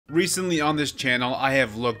Recently on this channel, I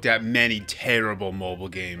have looked at many terrible mobile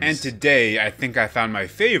games, and today I think I found my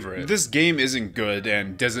favorite. This game isn't good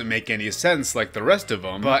and doesn't make any sense like the rest of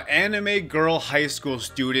them, but Anime Girl High School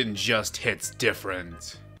Student just hits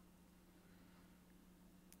different.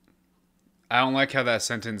 I don't like how that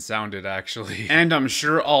sentence sounded, actually. And I'm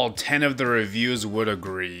sure all 10 of the reviews would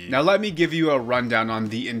agree. Now let me give you a rundown on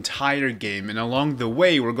the entire game, and along the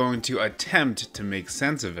way we're going to attempt to make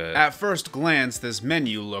sense of it. At first glance, this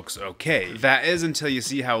menu looks okay. That is until you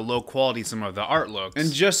see how low quality some of the art looks.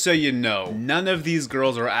 And just so you know, none of these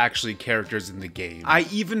girls are actually characters in the game. I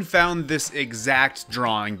even found this exact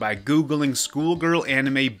drawing by googling schoolgirl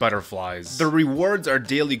anime butterflies. The rewards are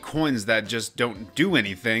daily coins that just don't do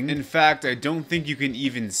anything. In fact, I don't think you can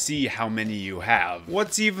even see how many you have.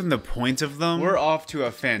 What's even the point of them? We're off to a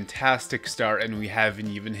fantastic start and we haven't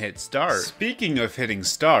even hit start. Speaking of hitting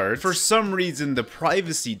start, for some reason the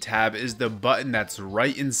privacy tab is the button that's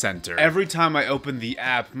right in center. Every time I open the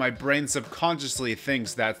app, my brain subconsciously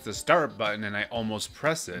thinks that's the start button and I almost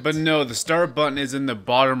press it. But no, the start button is in the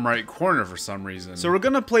bottom right corner for some reason. So we're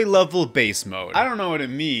gonna play level base mode. I don't know what it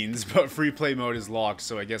means, but free play mode is locked,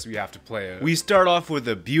 so I guess we have to play it. We start off with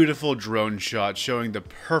a beautiful drone shot showing the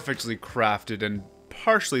perfectly crafted and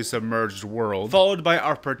partially submerged world, followed by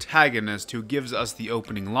our protagonist who gives us the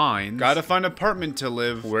opening line, "Gotta find an apartment to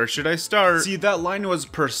live, where should I start?" See, that line was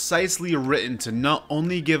precisely written to not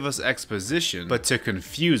only give us exposition, but to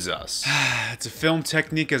confuse us. It's a film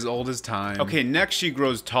technique as old as time. Okay, next she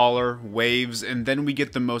grows taller, waves, and then we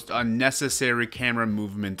get the most unnecessary camera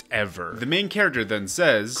movement ever. The main character then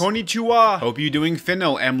says, "Konnichiwa! Hope you doing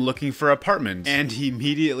finno, am looking for apartment." And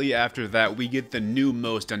immediately after that, we get the new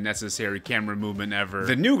most unnecessary camera movement ever.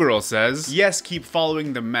 The new girl says, "Yes, keep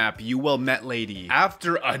following the map, you well met lady."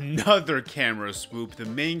 After another camera swoop, the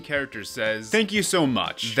main character says, "Thank you so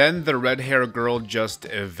much." Then the red hair girl just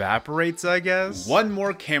evaporates, I guess? One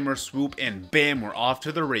more camera swoop and bam, we're off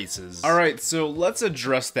to the races. Alright, so let's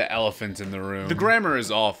address the elephant in the room. The grammar is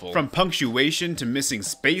awful. From punctuation to missing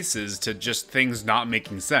spaces to just things not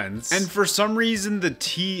making sense. And for some reason, the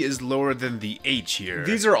T is lower than the H here.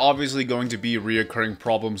 These are obviously going to be reoccurring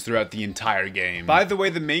problems throughout the entire game. By the way,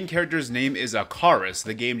 the main character's name is Akaris.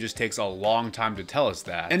 The game just takes a long time to tell us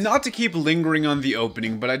that. And not to keep lingering on the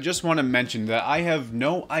opening, but I just want to mention that I have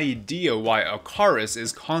no idea why Akaris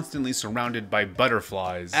is constantly surrounded by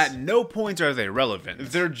butterflies. At no point are they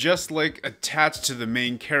relevant. They're just like attached to the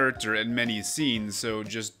main character in many scenes, so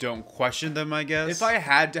just don't question them, I guess. If I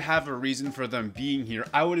had to have a reason for them being here,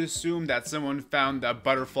 I would assume that someone found that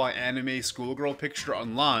butterfly anime schoolgirl picture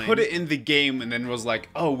online, put it in the game, and then was like,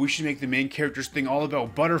 oh, we should make the main character's thing all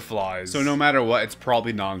about butterflies. So no matter what, it's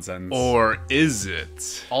probably nonsense. Or is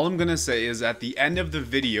it? All I'm gonna say is at the end of the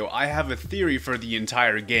video, I have a theory for the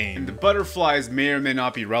entire game. And the butterflies may or may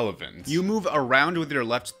not be relevant. You move around with your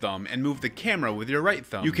left thumb and move the camera with your right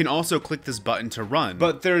thumb. You can also click this button to run,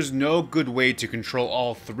 but there's no good way to control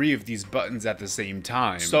all three of these buttons at the same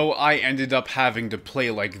time. So I ended up having to play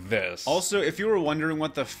like this. Also, if you were wondering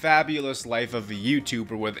what the fabulous life of a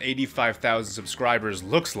YouTuber with 85,000 subscribers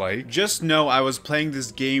looks like, just know I was playing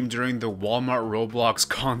this game during the Walmart Roblox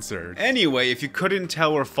concert. Anyway, if you couldn't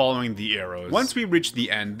tell, we're following the arrows. Once we reach the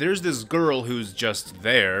end, there's this girl who's just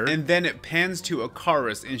there, and then it pans to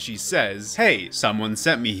Akaris and she says, "Hey, someone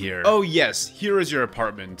sent me here. Oh yes, here is your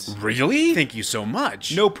apartment." Really? Thank you so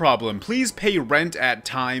much. No problem. Please pay rent at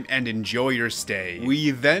time and enjoy your stay.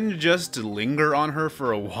 We then just linger on her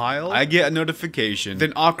for a while. I get a notification.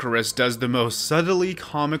 Then Akaris does the most subtly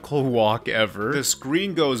comical walk ever. The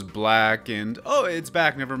screen goes black and oh, it's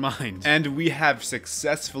back, never mind. And we have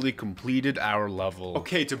successfully completed our level.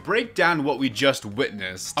 Okay, to break down what we just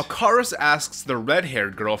witnessed, Akaris asks the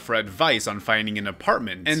red-haired girl for advice on finding an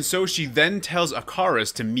apartment. And so she then tells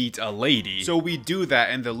Akaris to meet a lady. So we do that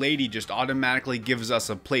and the lady just automatically gives us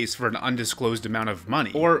a place for an undisclosed amount of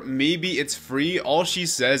money. Or maybe it's free, all she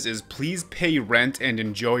says is please pay rent and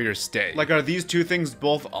enjoy your stay. Like, are these two things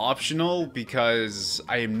both optional? Because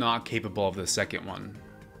I am not capable of the second one.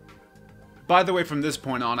 By the way, from this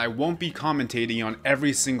point on, I won't be commentating on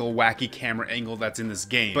every single wacky camera angle that's in this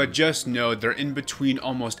game, but just know they're in between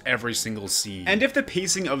almost every single scene. And if the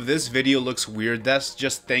pacing of this video looks weird, that's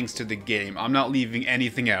just thanks to the game. I'm not leaving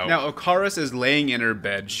anything out. Now, Akaris is laying in her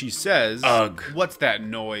bed. She says, "Ugh, what's that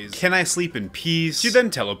noise? Can I sleep in peace?" She then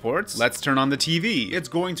teleports. Let's turn on the TV. It's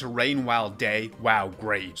going to rain while day. Wow,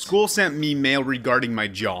 great. School sent me mail regarding my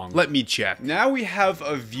jong. Let me check. Now we have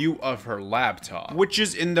a view of her laptop, which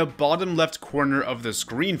is in the bottom left left corner of the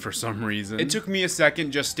screen for some reason. It took me a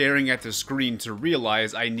second just staring at the screen to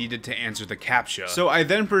realize I needed to answer the CAPTCHA. So I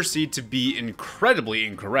then proceed to be incredibly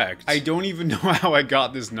incorrect. I don't even know how I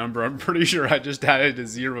got this number. I'm pretty sure I just added a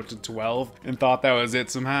 0 to 12 and thought that was it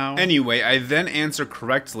somehow. Anyway, I then answer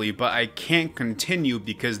correctly, but I can't continue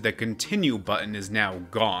because the continue button is now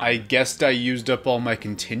gone. I guessed I used up all my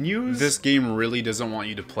continues? This game really doesn't want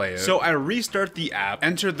you to play it. So I restart the app,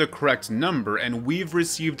 enter the correct number, and we've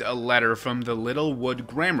received a letter from the Littlewood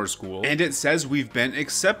Grammar School, and it says we've been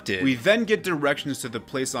accepted. We then get directions to the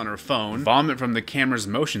place on our phone, vomit from the camera's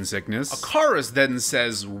motion sickness. A chorus then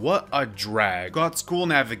says, what a drag. Got school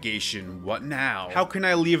navigation, what now? How can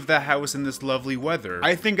I leave the house in this lovely weather?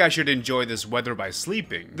 I think I should enjoy this weather by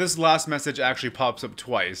sleeping. This last message actually pops up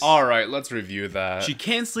twice. Alright, let's review that. She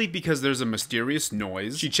can't sleep because there's a mysterious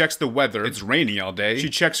noise. She checks the weather, it's rainy all day. She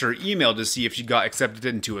checks her email to see if she got accepted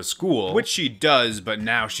into a school, which she does, but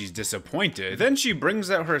now she's disappointed. Then she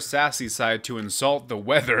brings out her sassy side to insult the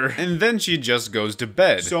weather, and then she just goes to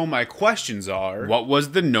bed. So my questions are, what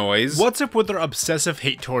was the noise? What's up with her obsessive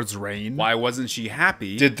hate towards rain? Why wasn't she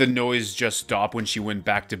happy? Did the noise just stop when she went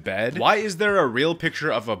back to bed? Why is there a real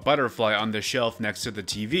picture of a butterfly on the shelf next to the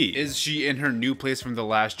TV? Is she in her new place from the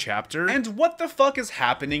last chapter? And what the fuck is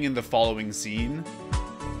happening in the following scene?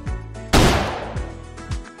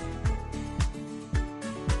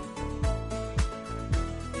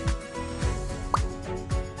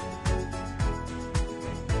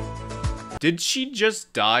 Did she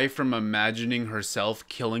just die from imagining herself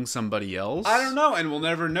killing somebody else? I don't know, and we'll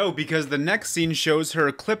never know because the next scene shows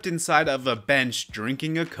her clipped inside of a bench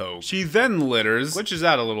drinking a Coke. She then litters, glitches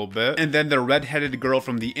out a little bit, and then the red-headed girl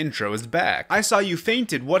from the intro is back. I saw you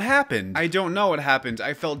fainted, what happened? I don't know what happened,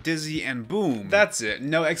 I felt dizzy and boom. That's it,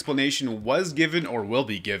 no explanation was given or will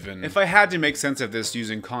be given. If I had to make sense of this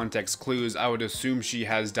using context clues, I would assume she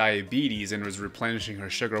has diabetes and was replenishing her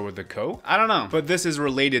sugar with the Coke? I don't know, but this is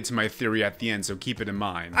related to my theory at the end, so keep it in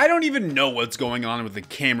mind. I don't even know what's going on with the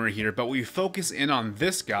camera here, but we focus in on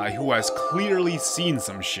this guy who has clearly seen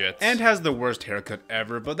some shit and has the worst haircut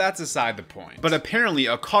ever, but that's aside the point. But apparently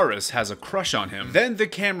Akaris has a crush on him. Then the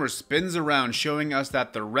camera spins around showing us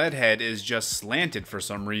that the redhead is just slanted for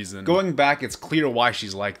some reason. Going back, it's clear why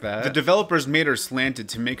she's like that. The developers made her slanted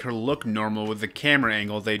to make her look normal with the camera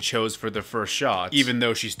angle they chose for the first shot, even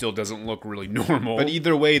though she still doesn't look really normal. But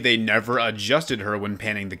either way, they never adjusted her when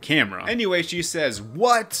panning the camera. Anyway, she says,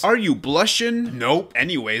 what? Are you blushing? Nope.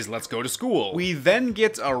 Anyways, let's go to school. We then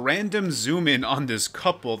get a random zoom in on this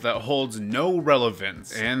couple that holds no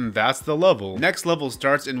relevance. And that's the level. Next level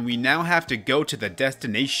starts and we now have to go to the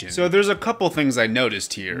destination. So there's a couple things I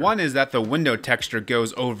noticed here. One is that the window texture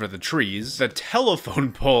goes over the trees. The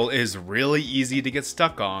telephone pole is really easy to get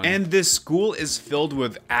stuck on. And this school is filled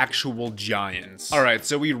with actual giants. Alright,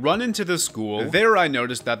 so we run into the school. There I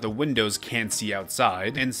noticed that the windows can't see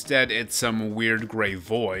outside. Instead, it's some weird gray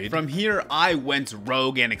void. From here, I went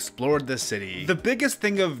rogue and explored the city. The biggest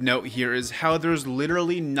thing of note here is how there's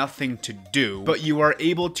literally nothing to do, but you are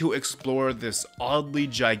able to explore this oddly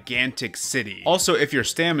gigantic city. Also, if your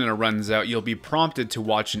stamina runs out, you'll be prompted to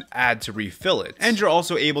watch an ad to refill it. And you're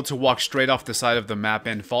also able to walk straight off the side of the map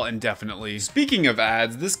and fall indefinitely. Speaking of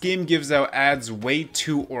ads, this game gives out ads way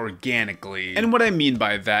too organically. And what I mean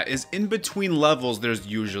by that is in between levels, there's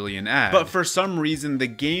usually an ad. But for some reason, the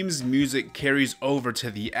game's music carries over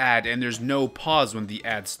to the ad and there's no pause when the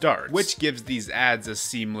ad starts, which gives these ads a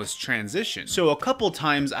seamless transition. So a couple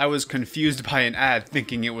times I was confused by an ad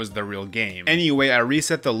thinking it was the real game. Anyway, I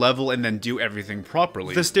reset the level and then do everything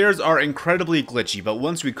properly. The stairs are incredibly glitchy, but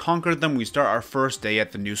once we conquer them, we start our first day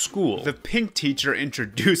at the new school. The pink teacher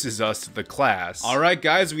introduces us to the class. Alright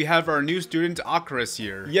guys, we have our new student Akaris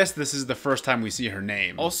here. Yes, this is the first time we see her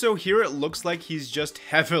name. Also, here it looks like he's just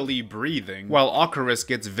heavily breathing, while Akaris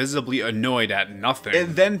gets visibly annoyed at nothing.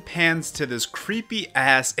 It then pans to this creepy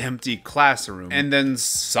ass empty classroom, and then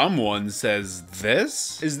someone says,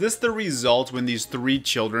 this? Is this the result when these three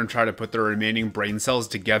children try to put their remaining brain cells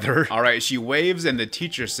together? Alright, she waves and the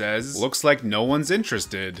teacher says, looks like no one's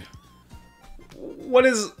interested. What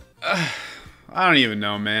is... I don't even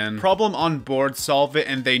know, man. Problem on board, solve it,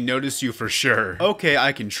 and they notice you for sure. Okay,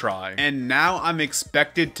 I can try. And now I'm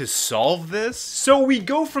expected to solve this? So we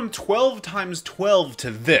go from 12 times 12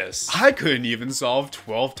 to this. I couldn't even solve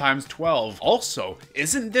 12 times 12. Also,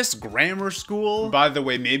 isn't this grammar school? By the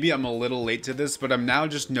way, maybe I'm a little late to this, but I'm now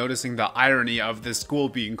just noticing the irony of this school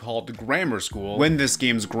being called grammar school when this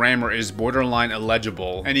game's grammar is borderline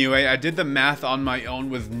illegible. Anyway, I did the math on my own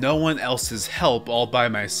with no one else's help all by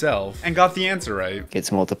myself and got the answer right.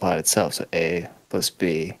 It's multiplied itself, so a plus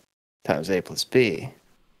b times a plus b.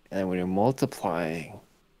 And then when you're multiplying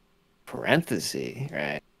parenthesis,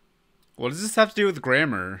 right? What does this have to do with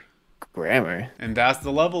grammar? Grammar. And that's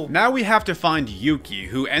the level. Now we have to find Yuki,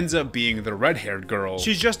 who ends up being the red-haired girl.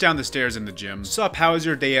 She's just down the stairs in the gym. Sup, how was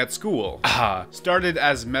your day at school? Ah, started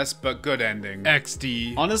as mess but good ending.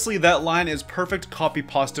 XD. Honestly, that line is perfect copy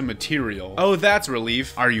pasta material. Oh, that's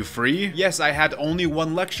relief. Are you free? Yes, I had only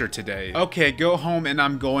one lecture today. Okay, go home and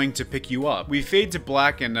I'm going to pick you up. We fade to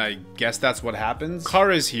black and I guess that's what happens.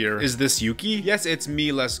 Kara's here. Is this Yuki? Yes, it's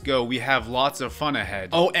me, let's go. We have lots of fun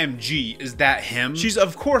ahead. OMG, is that him? She's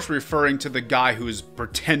of course referring to the guy who's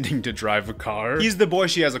pretending to drive a car. He's the boy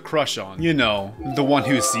she has a crush on. You know, the one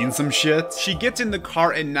who's seen some shit. She gets in the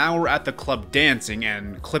car and now we're at the club dancing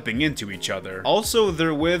and clipping into each other. Also,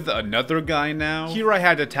 they're with another guy now. Here I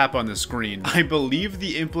had to tap on the screen. I believe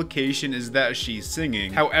the implication is that she's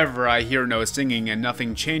singing. However, I hear no singing and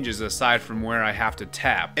nothing changes aside from where I have to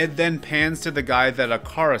tap. It then pans to the guy that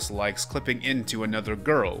Akaris likes clipping into another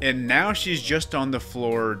girl. And now she's just on the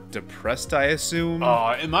floor, depressed I assume?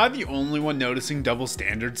 Am I the only one noticing double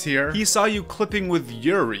standards here? He saw you clipping with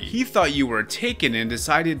Yuri. He thought you were taken and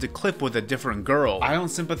decided to clip with a different girl. I don't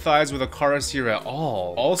sympathize with Akaris here at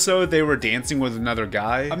all. Also, they were dancing with another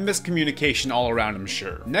guy. A miscommunication all around, I'm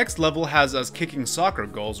sure. Next level has us kicking soccer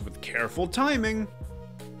goals with careful timing.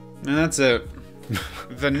 And that's it.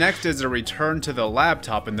 The next is a return to the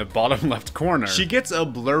laptop in the bottom left corner. She gets a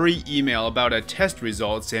blurry email about a test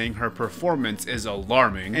result saying her performance is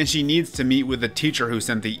alarming and she needs to meet with the teacher who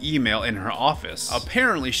sent the email in her office.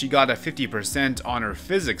 Apparently she got a 50% on her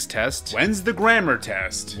physics test. When's the grammar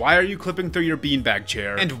test? Why are you clipping through your beanbag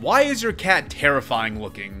chair? And why is your cat terrifying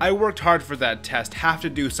looking? I worked hard for that test, have to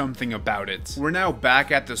do something about it. We're now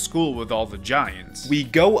back at the school with all the giants. We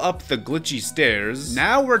go up the glitchy stairs.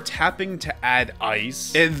 Now we're tapping to add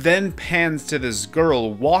ice. It then pans to this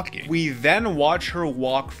girl walking. We then watch her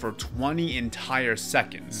walk for 20 entire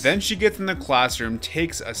seconds. Then she gets in the classroom,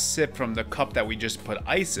 takes a sip from the cup that we just put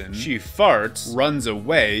ice in. She farts, runs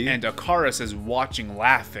away, and Akaris is watching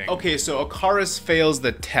laughing. Okay, so Akaris fails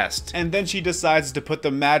the test, and then she decides to put the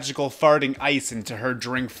magical farting ice into her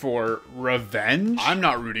drink for revenge? I'm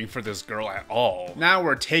not rooting for this girl at all. Now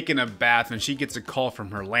we're taking a bath and she gets a call from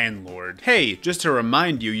her landlord. Hey, just to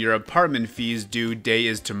remind you, your apartment fees due day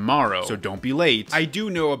is tomorrow, so don't be late. I do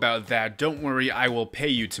know about that, don't worry, I will pay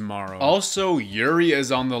you tomorrow. Also, Yuri is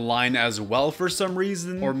on the line as well for some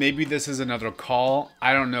reason, or maybe this is another call.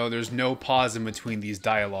 I don't know, there's no pause in between these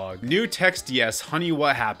dialogue. New text, yes, honey,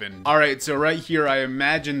 what happened? Alright, so right here, I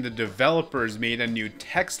imagine the developers made a new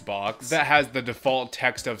text box that has the default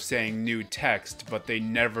text of saying new text, but they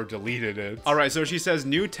never deleted it. Alright, so she says,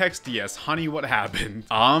 new text, yes, honey, what happened?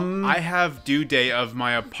 I have due day of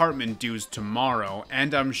my apartment dues tomorrow,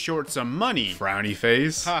 and I'm short some money. Frowny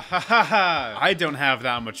face. Ha ha ha ha. I don't have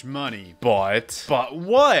that much money. But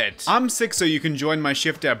what? I'm sick so you can join my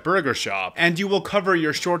shift at Burger Shop, and you will cover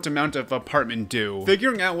your short amount of apartment due.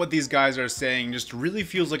 Figuring out what these guys are saying just really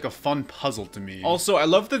feels like a fun puzzle to me. Also, I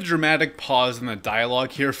love the dramatic pause in the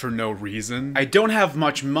dialogue here for no reason. I don't have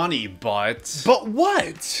much money, but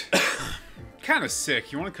what? Kinda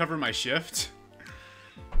sick. You wanna cover my shift?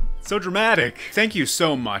 So dramatic. Thank you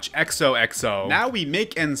so much, XOXO. Now we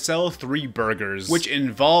make and sell 3 burgers, which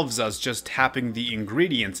involves us just tapping the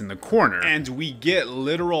ingredients in the corner, and we get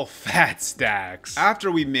literal fat stacks.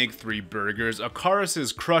 After we make 3 burgers,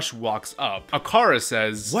 Akaris' crush walks up. Akaris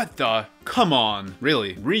says, what the? Come on.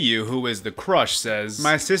 Really? Ryu, who is the crush, says,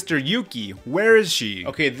 my sister Yuki, where is she?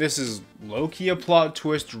 Okay, this is low-key a plot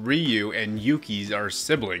twist. Ryu and Yuki are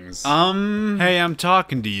siblings. Hey, I'm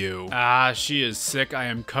talking to you. She is sick. I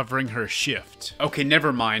am covering her shift. Okay,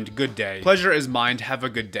 never mind. Good day. Pleasure is mine. Have a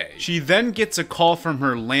good day. She then gets a call from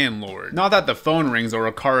her landlord. Not that the phone rings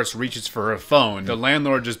or Akaris reaches for her phone. The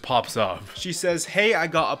landlord just pops up. She says, hey, I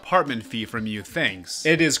got apartment fee from you. Thanks.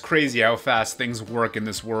 It is crazy how fast things work in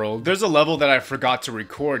this world. There's a level that I forgot to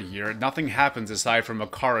record here. Nothing happens aside from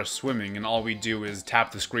Akaris swimming, and all we do is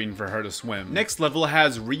tap the screen for her to swim. Next level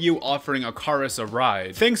has Ryu offering Akaris a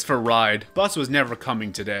ride. Thanks for ride. Bus was never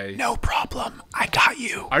coming today. No problem. I got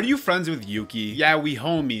you. Are you friends with Yuki? Yeah, we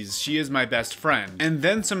homies. She is my best friend. And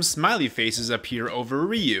then some smiley faces appear over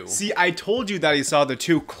Ryu. See, I told you that he saw the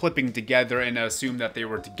two clipping together and assumed that they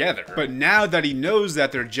were together. But now that he knows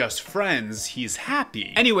that they're just friends, he's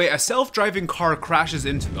happy. Anyway, a self-driving car crashes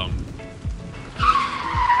into them.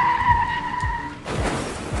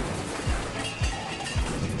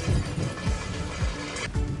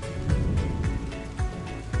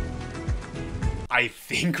 I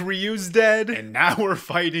think Ryu's dead, and now we're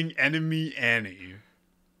fighting enemy Annie.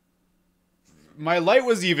 My light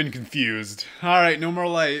was even confused. Alright, no more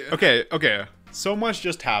light. Okay. So much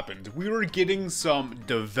just happened. We were getting some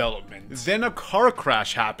development. Then a car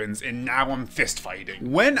crash happens and now I'm fist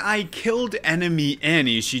fighting. When I killed enemy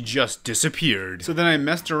Annie, she just disappeared. So then I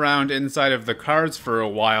messed around inside of the cars for a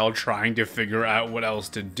while trying to figure out what else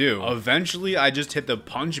to do. Eventually I just hit the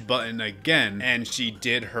punch button again and she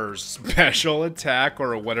did her special attack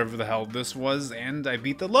or whatever the hell this was and I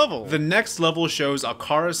beat the level. The next level shows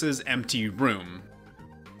Akaris's empty room.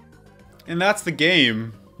 And that's the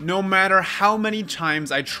game. No matter how many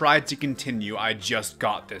times I tried to continue, I just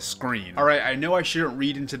got this screen. Alright, I know I shouldn't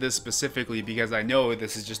read into this specifically because I know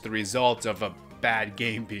this is just the result of a bad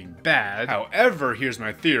game being bad. However, here's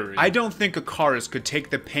my theory. I don't think Akaris could take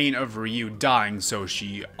the pain of Ryu dying, so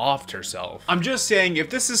she offed herself. I'm just saying, if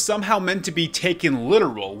this is somehow meant to be taken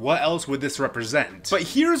literal, what else would this represent? But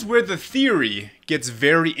here's where the theory gets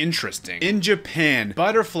very interesting. In Japan,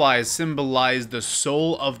 butterflies symbolize the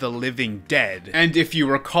soul of the living dead. And if you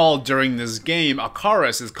recall, during this game,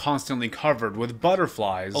 Akaris is constantly covered with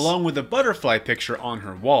butterflies, along with a butterfly picture on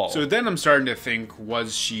her wall. So then I'm starting to think,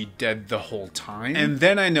 was she dead the whole time? And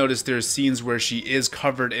then I noticed there's scenes where she is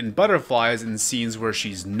covered in butterflies and scenes where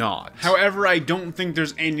she's not. However, I don't think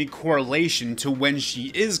there's any correlation to when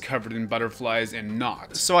she is covered in butterflies and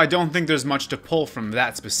not. So I don't think there's much to pull from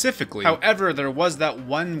that specifically. However, there was that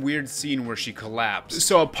one weird scene where she collapsed.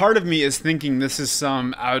 So a part of me is thinking this is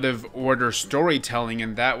some out of order storytelling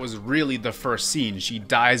and that was really the first scene. She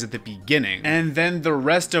dies at the beginning. And then the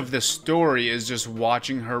rest of the story is just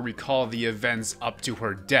watching her recall the events up to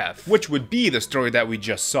her death, which would be the story that we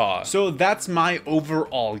just saw. So that's my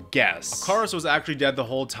overall guess. Akaris was actually dead the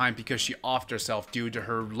whole time because she offed herself due to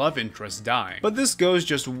her love interest dying. But this goes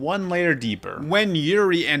just one layer deeper. When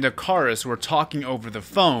Yuri and Akaris were talking over the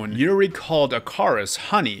phone, Yuri called Akaris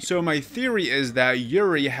honey. So my theory is that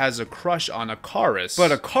Yuri has a crush on Akaris,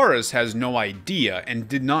 but Akaris has no idea and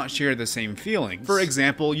did not share the same feelings. For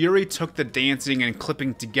example, Yuri took the dancing and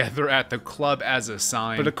clipping together at the club as a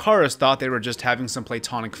sign, but Akaris thought they were just having some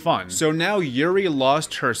platonic fun. So now Yuri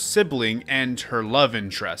lost her sibling and her love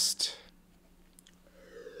interest.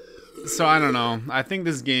 So I don't know, I think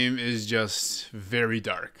this game is just very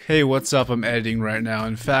dark. Hey, what's up? I'm editing right now.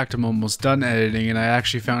 In fact, I'm almost done editing and I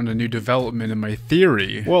actually found a new development in my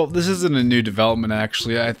theory. Well, this isn't a new development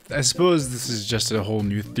actually, I suppose this is just a whole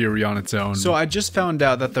new theory on its own. So I just found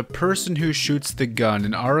out that the person who shoots the gun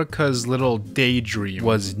in Arika's little daydream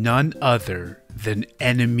was none other than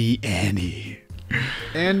enemy Annie.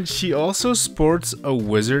 And she also sports a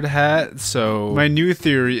wizard hat, so my new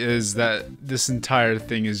theory is that this entire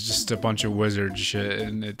thing is just a bunch of wizard shit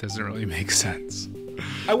and it doesn't really make sense.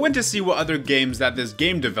 I went to see what other games that this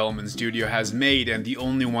game development studio has made, and the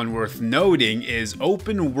only one worth noting is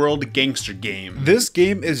Open World Gangster Game. This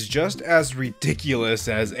game is just as ridiculous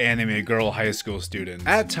as Anime Girl High School Students.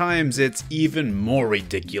 At times, it's even more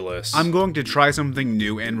ridiculous. I'm going to try something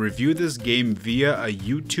new and review this game via a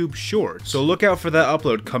YouTube short, so look out for that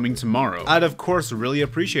upload coming tomorrow. I'd of course really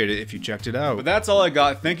appreciate it if you checked it out. But that's all I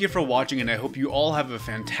got. Thank you for watching, and I hope you all have a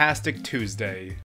fantastic Tuesday.